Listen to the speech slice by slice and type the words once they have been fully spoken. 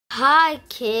Hi,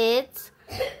 kids.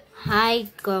 Hi,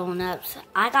 grown-ups.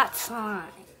 I got slime.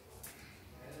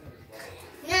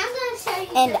 Now I'm going to show you.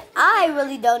 And I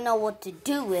really don't know what to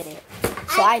do with it.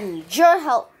 So I need your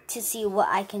help to see what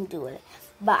I can do with it.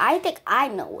 But I think I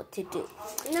know what to do.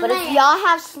 But if y'all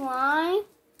have slime,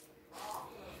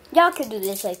 y'all can do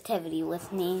this activity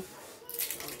with me.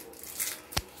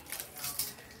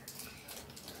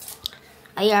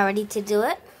 Are y'all ready to do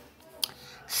it?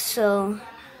 So,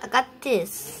 I got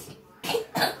this.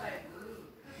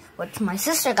 Which my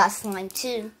sister got slime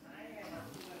too.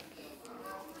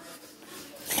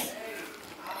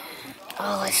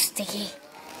 Oh, it's sticky.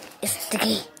 It's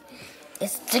sticky.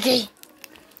 It's sticky.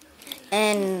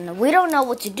 And we don't know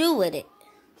what to do with it.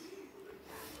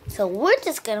 So we're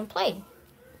just gonna play.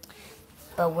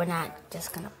 But we're not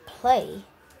just gonna play.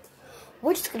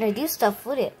 We're just gonna do stuff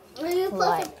with it.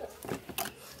 Like,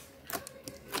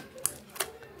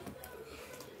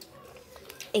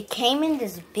 it came in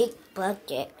this big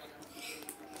bucket.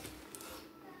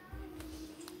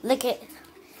 Look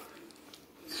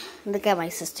at my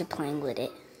sister playing with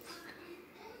it.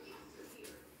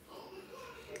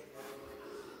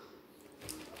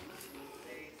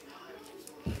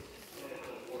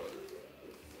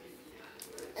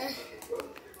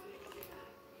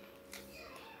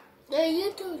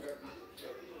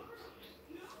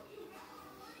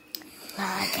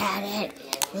 Look at it.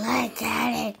 Look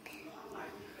at it.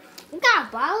 We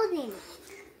got balls in it.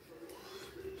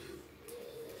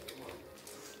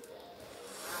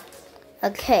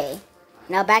 Okay,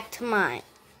 now back to mine.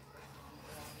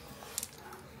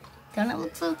 Don't it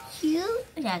look so cute?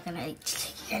 Yeah, I'm gonna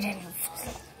get it.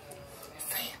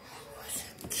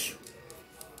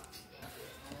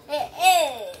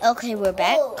 Okay, we're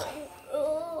back. Look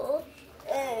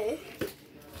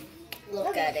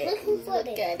at it. Look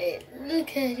at it.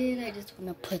 Look at it. I just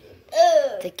want to put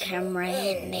the camera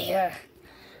in there.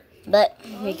 But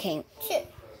we can't.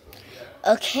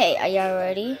 Okay, are y'all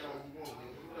ready?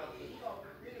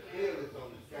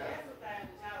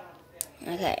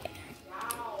 Okay.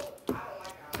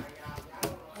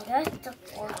 That's the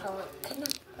four color.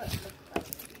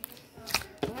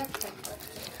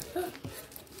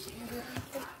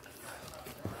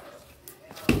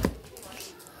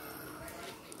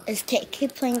 Is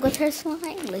Kate playing with her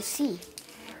slime? Let's see.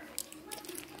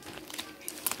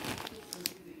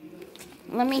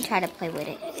 Let me try to play with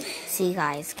it. See,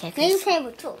 guys, Kate. Can you play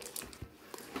with two?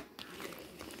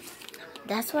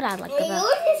 That's what I like Yours about.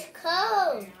 is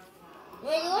cold.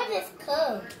 Yours is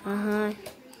cold.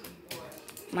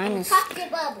 Mine is. Pop your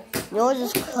bubble. Yours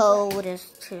is cold as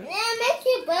too. Now make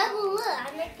your bubble. Look,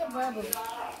 I make your bubble.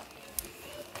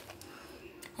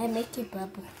 I make your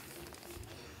bubble.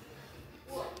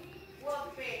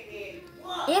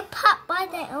 It popped by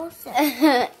their own self.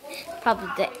 Probably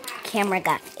the camera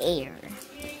got air.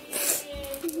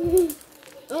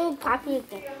 Pop your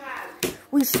thing.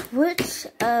 We switched.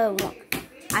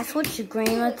 I switched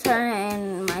green with her,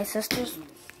 and my sister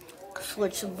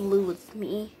switched blue with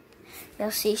me.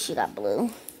 You'll see she got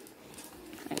blue.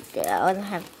 Right there. I would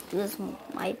have to do this with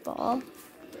my ball.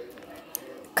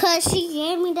 Cause she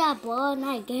gave me that ball and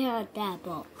I gave her that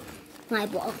ball. My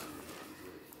ball.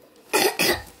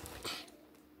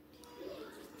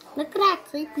 Look at that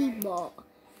creepy ball.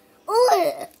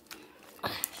 Ooh.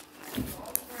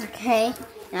 Okay,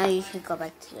 now you can go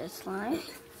back to the slime.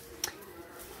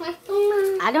 I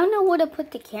I don't know where to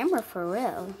put the camera for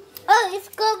real. Oh, it's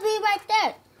gonna be right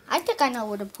there. I think I know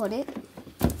where to put it.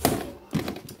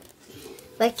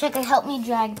 Like, check it, help me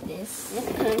drag this.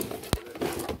 Okay.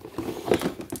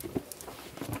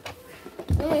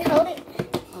 Let me hold it.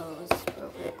 Oh, it's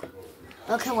broke.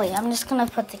 Okay, wait, I'm just gonna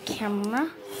put the camera.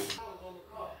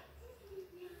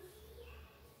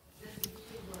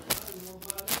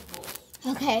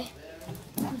 Okay.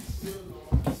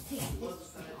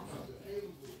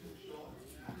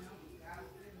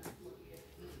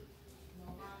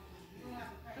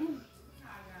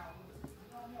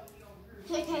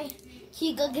 Okay. Can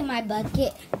you go get my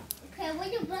bucket? Okay,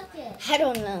 where's your bucket? I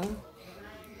don't know.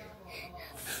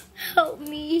 Help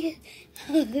me.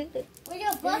 Where's your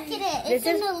bucket at? This It's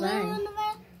in is the fun. little one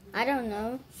there? I don't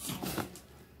know.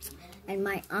 And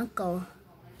my uncle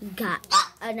got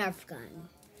a Nerf gun.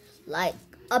 Like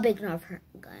a big Nerf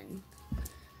gun.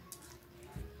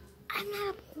 I'm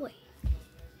not a boy.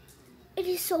 It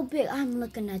is so big. I'm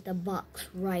looking at the box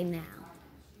right now.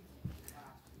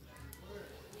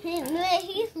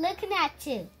 He's looking at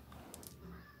you.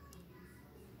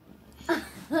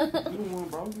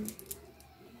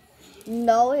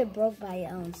 No, it broke by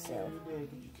your own self.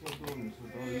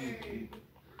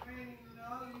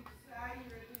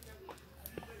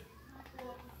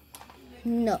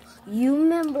 No, you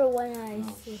remember when I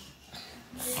said...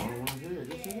 I don't want to hear it.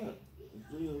 Just shut up. It's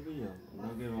video. I'm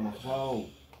not getting on my phone.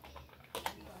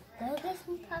 Go get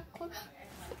some popcorn.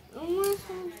 I want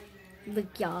some.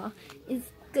 Look, y'all,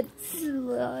 it's good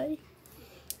slide.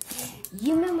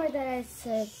 You remember that I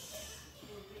said...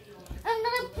 I'm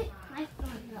gonna pick my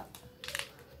phone up.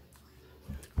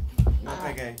 No,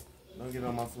 okay. Don't get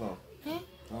on my floor. Hmm?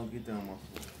 Don't get down on my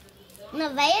floor.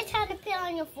 Naveah tried to put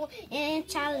on your foot and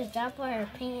tried to drop her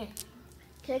pants.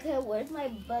 KK, where's my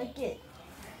bucket?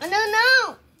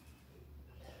 Oh,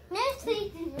 no. Next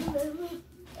week.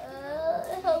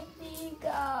 Help me,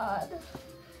 God.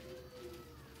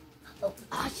 Oh,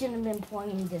 I shouldn't have been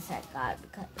pointing this at God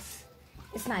because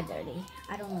it's not dirty.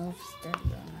 I don't know if it's dirty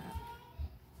or not.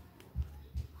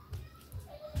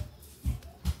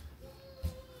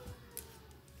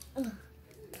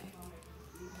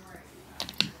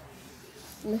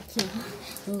 Look at it.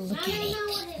 Look at it.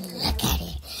 Look at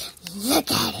it.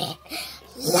 Look at it.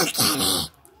 Look at it.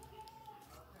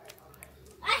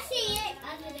 I see it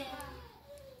under there.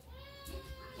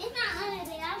 It's not under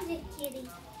there. I'm just kidding.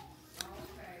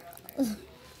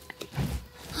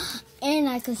 And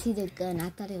I could see the gun. I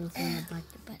thought it was in the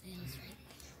bucket, but it was right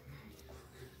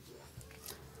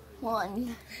there.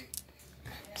 1,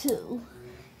 2.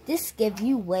 This gives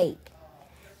you weight.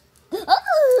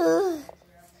 Oh!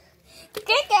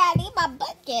 I need my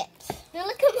bucket. Now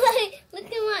look at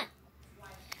my.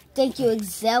 Thank you,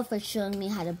 Excel, for showing me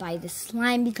how to buy the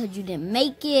slime because you didn't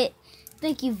make it.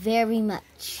 Thank you very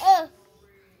much.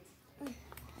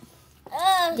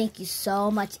 Thank you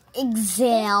so much,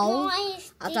 Excel.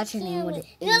 I thought your name was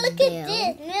Excel. Now look at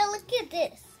this. Now look at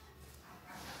this.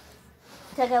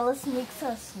 Okay, let's mix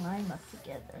our slime up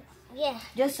together. Yeah.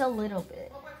 Just a little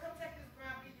bit.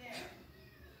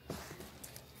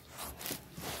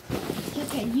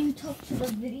 Okay, you talk to the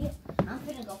video. I'm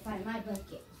gonna go find my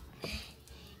bucket.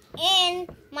 And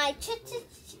my sister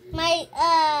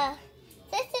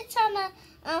trying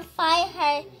to find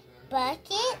her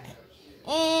bucket,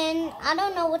 and I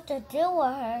don't know what to do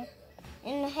with her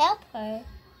and help her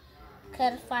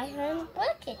find her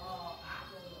bucket.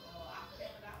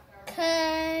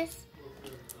 Cause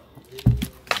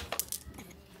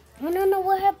I don't know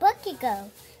where her bucket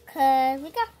goes. Cause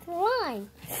we got slime.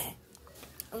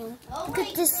 Look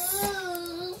at this.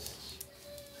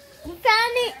 You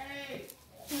found it?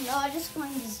 No, I just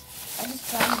found this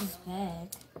bag.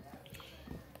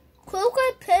 Who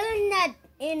could put that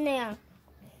in there?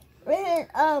 With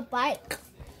a bike.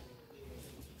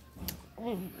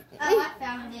 Oh, I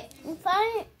found it. You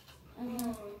found it?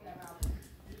 Mm-hmm.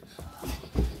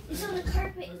 It's on the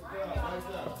carpet.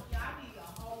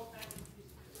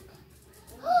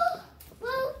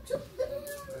 Well, just put it on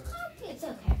the carpet. It's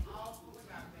okay.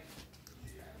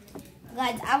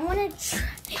 Guys, I want to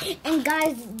try. And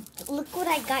guys, look what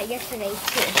I got yesterday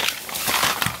too.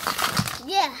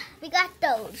 Yeah, we got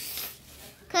those.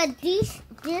 Cause this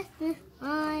is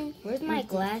mine. Where's my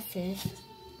glasses?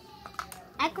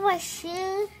 I got my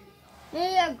shoes.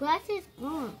 Maybe your glasses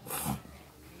gone.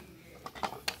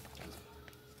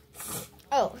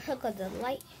 Oh, look at the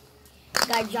light.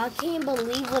 Guys, y'all can't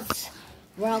believe what's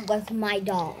wrong with my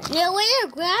dog. Yeah, where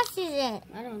your glasses at?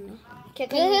 I don't know. Yeah,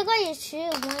 here go your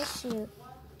shoe, my shoe.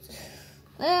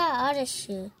 Where are other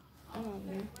shoe? I don't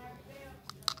know.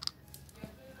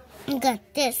 I got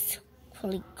this.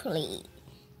 Coolie.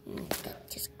 I got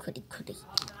this coolie.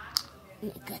 I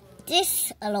got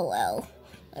this LOL.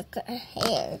 I got her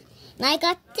hair. And I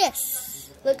got this.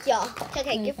 Look, y'all.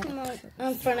 Okay, get from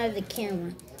in front of the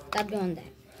camera. Stop doing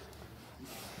that.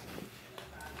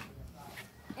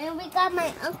 And we got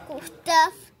my uncle's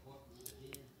stuff.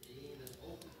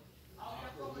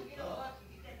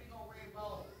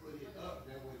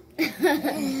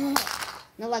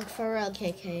 No, like for real,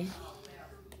 KK.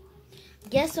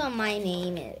 Guess what my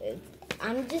name is?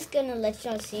 I'm just gonna let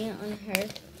y'all see it on her.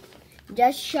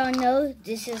 Just y'all know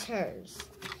this is hers.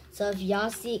 So if y'all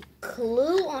see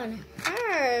clue on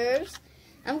hers,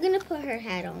 I'm gonna put her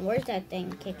hat on. Where's that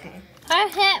thing, KK? Her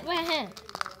hat right here.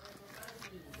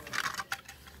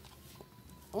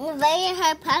 Laying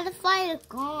her pacifier is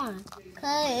gone.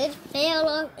 Cause it fell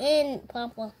off in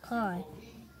Papa's car.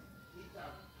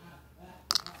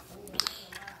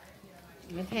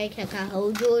 Okay, KK,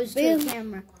 hold yours to the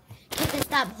camera. KK,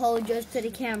 stop. Hold yours to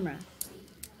the camera.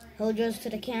 Hold yours to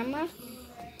the camera.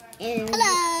 And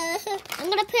Hello. I'm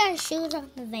gonna put her shoes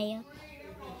on the veil.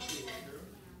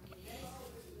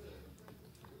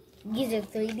 these are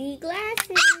 3D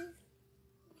glasses.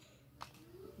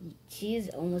 She's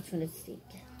almost gonna sleep.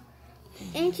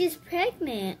 And she's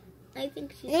pregnant. I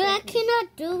think she's And I pregnant.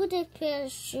 cannot do this pair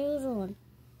of shoes on.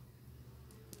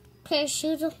 Okay,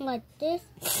 shoes look like this.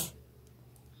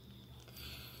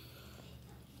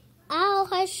 Ow,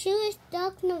 her shoe is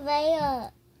stuck, Nevaeh.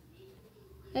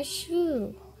 Her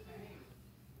shoe.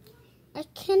 I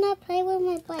cannot play with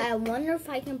my bike. I wonder if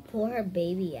I can pull her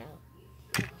baby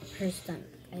out. Her stomach,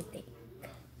 I think.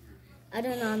 I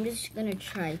don't know. I'm just gonna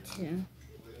try to.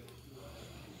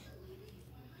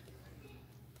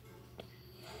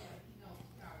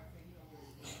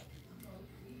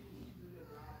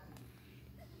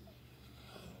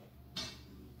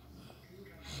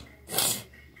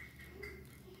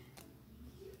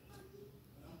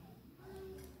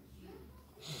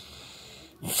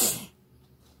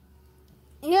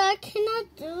 No, I cannot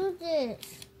do this.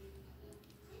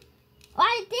 Oh,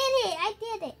 I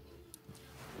did it.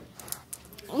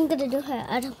 I'm gonna do her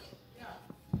other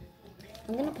way.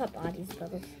 I'm gonna pop all these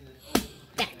bubbles.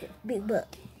 Got this big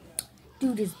butt.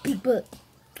 Do this big butt.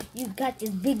 You got this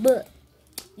big butt.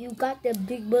 You got the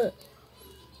big butt.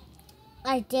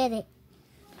 I did it.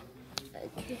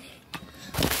 Okay.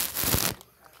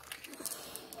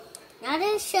 Now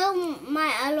just show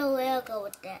my LOL go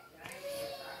with that.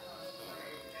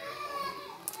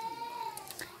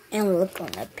 And look on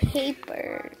the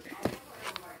paper.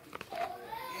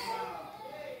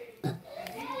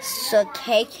 So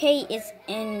KK is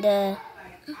in the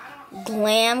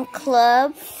glam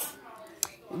club.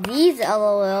 These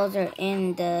LOLs are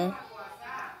in the,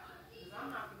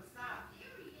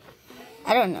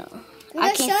 I don't know.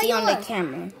 I can't see on the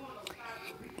camera.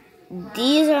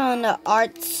 These are on the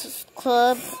arts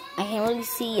club. I can't really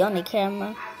see on the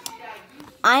camera.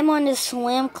 I'm on the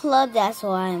swim club. That's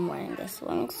why I'm wearing the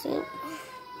swimsuit.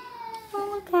 Oh,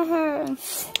 look at her.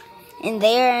 And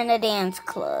they're in the dance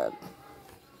club.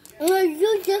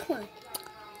 You this one.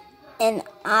 And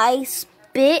I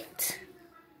spit.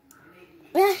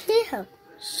 I see her.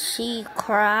 She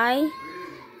cry.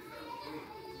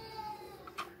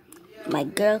 My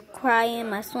girl cry in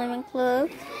my swimming club.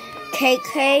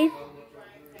 KK.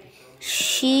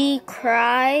 She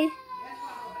cry.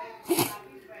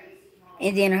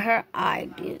 And then her eye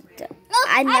did that. Look,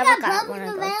 I never got bubbles one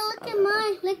of there. those. Look at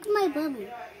mine. Look at my bubble.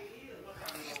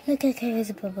 Look at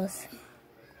KK's bubbles.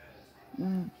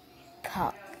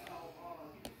 Pop.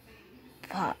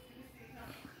 Pop.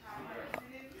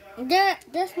 There,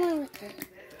 this one was there.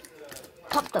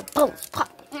 Pop the bubbles. Pop.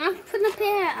 I'm putting a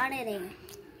pair out of there.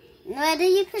 No,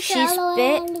 did you put She the LOL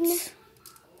on me? spits.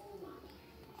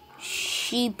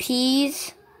 She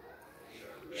pees.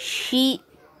 She.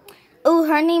 Oh,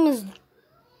 her name is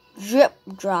Drip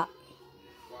Drop.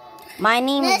 My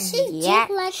name No, is she's Yak.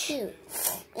 just like you.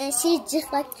 And she's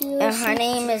just like you. And her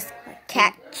name is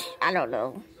Cat. I don't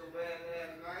know.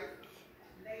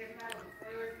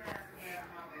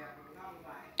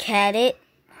 Catit.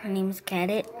 Her name is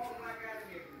Catit.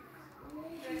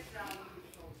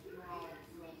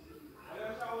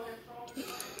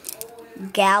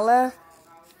 Gala.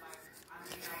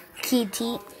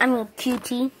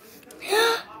 QT.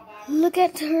 Look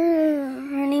at her.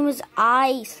 Her name is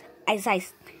Ice.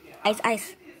 Ice.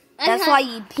 That's why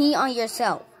you pee on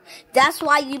yourself. That's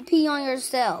why you pee on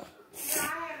yourself.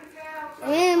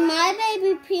 When my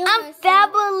baby pee on I'm herself.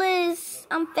 fabulous.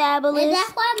 I'm fabulous. And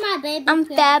that's why my baby I'm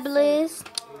pee on fabulous.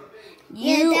 herself.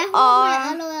 You that's are.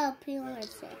 why my LOL pee on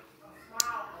herself.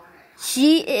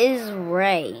 She is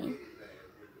Ray.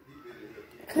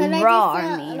 Could I Raw, just I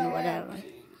say mean, LOL? whatever.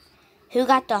 Who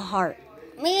got the heart?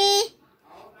 Me.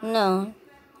 No,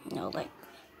 like.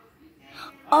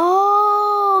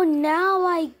 Oh, now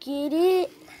I get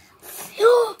it.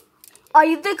 Are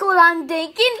you thinking what I'm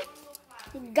thinking?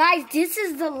 Guys, this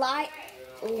is the light,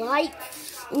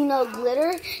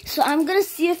 glitter. So I'm gonna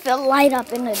see if it'll light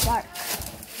up in the dark.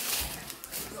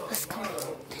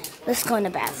 Let's go in the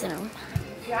bathroom.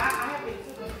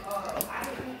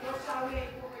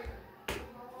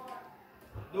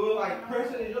 Do it like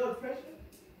pressure, is yours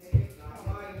pressure?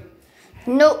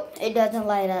 Nope, it doesn't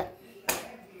light up.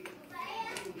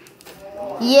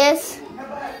 Yes.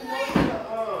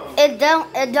 It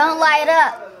don't light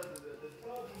up.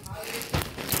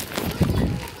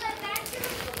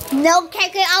 No,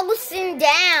 KK, I was sitting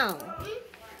down.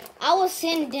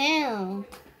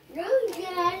 No, yeah,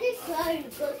 I just saw you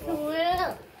go somewhere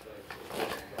else.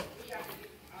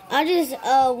 I just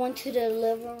went to the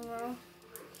living room.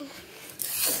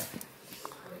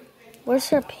 Where's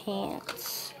her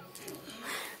pants?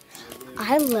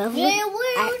 I love Yeah, it.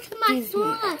 where's my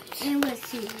socks? And let's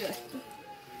see.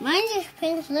 Mine just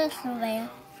pink looks somewhere.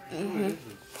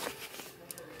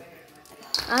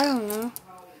 I don't know.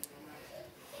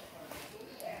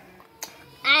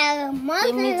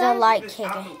 Give me the light,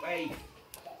 KK.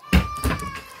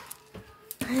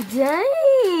 Dang.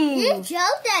 You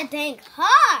jumped that thing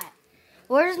hard.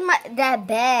 Where's that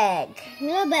bag?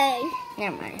 No bag.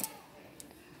 Never mind.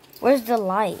 Where's the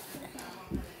light?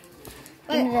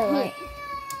 Give me the light.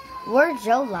 Where's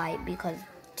your light? Because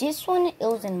this one, it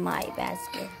was in my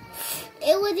basket.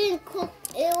 It was in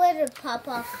It was in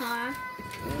Papa's car.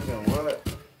 What?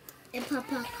 In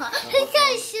Papa's car. He's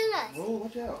gonna shoot us. Oh,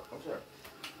 watch out. Watch out.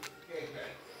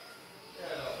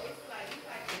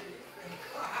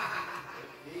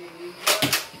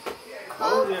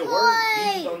 Oh,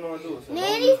 boy.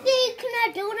 Nanny said you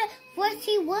cannot do that. What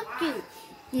she whooped you?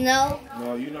 No.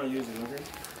 No, you're not using it, okay?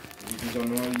 You just don't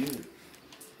know how to use it.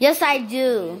 Yes, I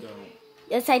do.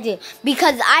 Yes, I do.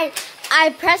 Because I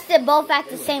pressed it both at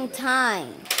the same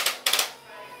time.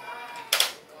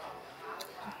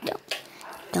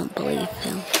 Don't believe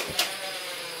him.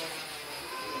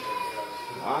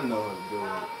 I know how to do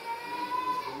it.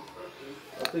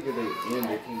 I think if they end,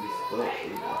 they can be stuck.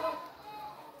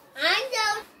 I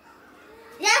know.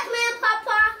 Yes, ma'am,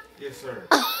 Papa. Yes, sir.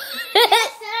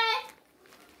 Yes, sir.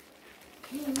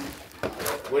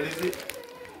 What is it?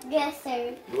 Yes,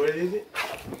 sir. What is it?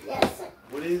 Yes, sir.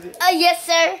 What is it? Yes,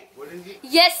 sir. What is it?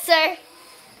 Yes, sir.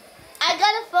 I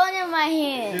got a phone in my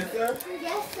hand. Yes, sir?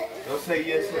 Yes, sir. Don't say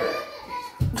yes, sir.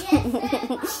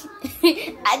 Yes, sir.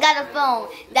 I got a phone.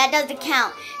 That doesn't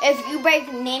count. If you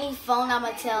break Nanny's phone, I'm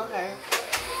going to tell her.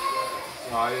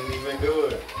 No, I didn't even do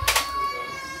it.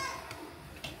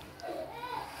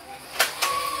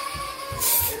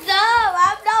 Stop.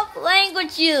 I'm not playing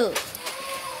with you.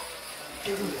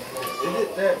 Is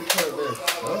it that because they're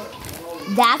stuck?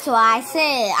 That's why I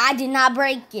said I did not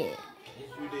break it. Yes,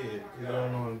 you did. You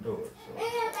don't know how to do it.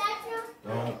 So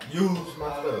don't use my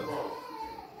stuff.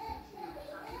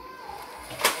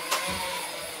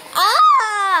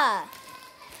 Ah!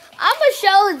 I'm going to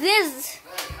show this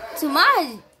to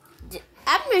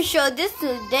I'm going to show this to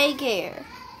daycare.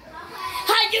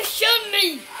 How you shoot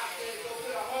me?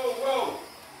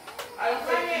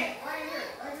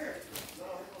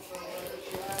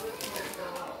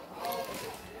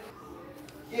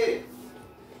 Get it.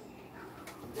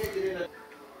 Take it in the...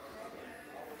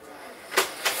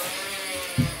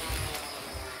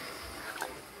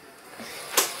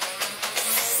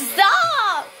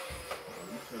 Stop!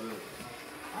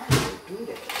 Do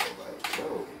that. Go.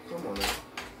 Come on now.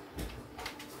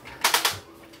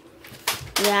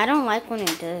 Yeah, I don't like when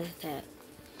it does that.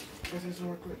 Press this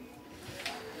real quick.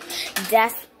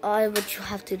 That's all what you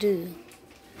have to do.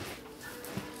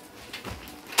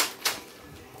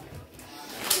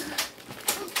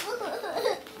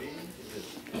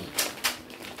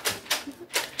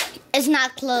 It's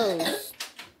not closed.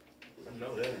 I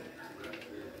know that.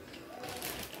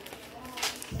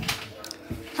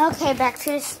 Okay, back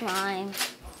to the slime.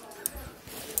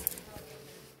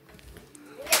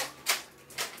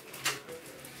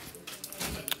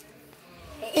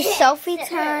 It's selfie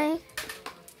time.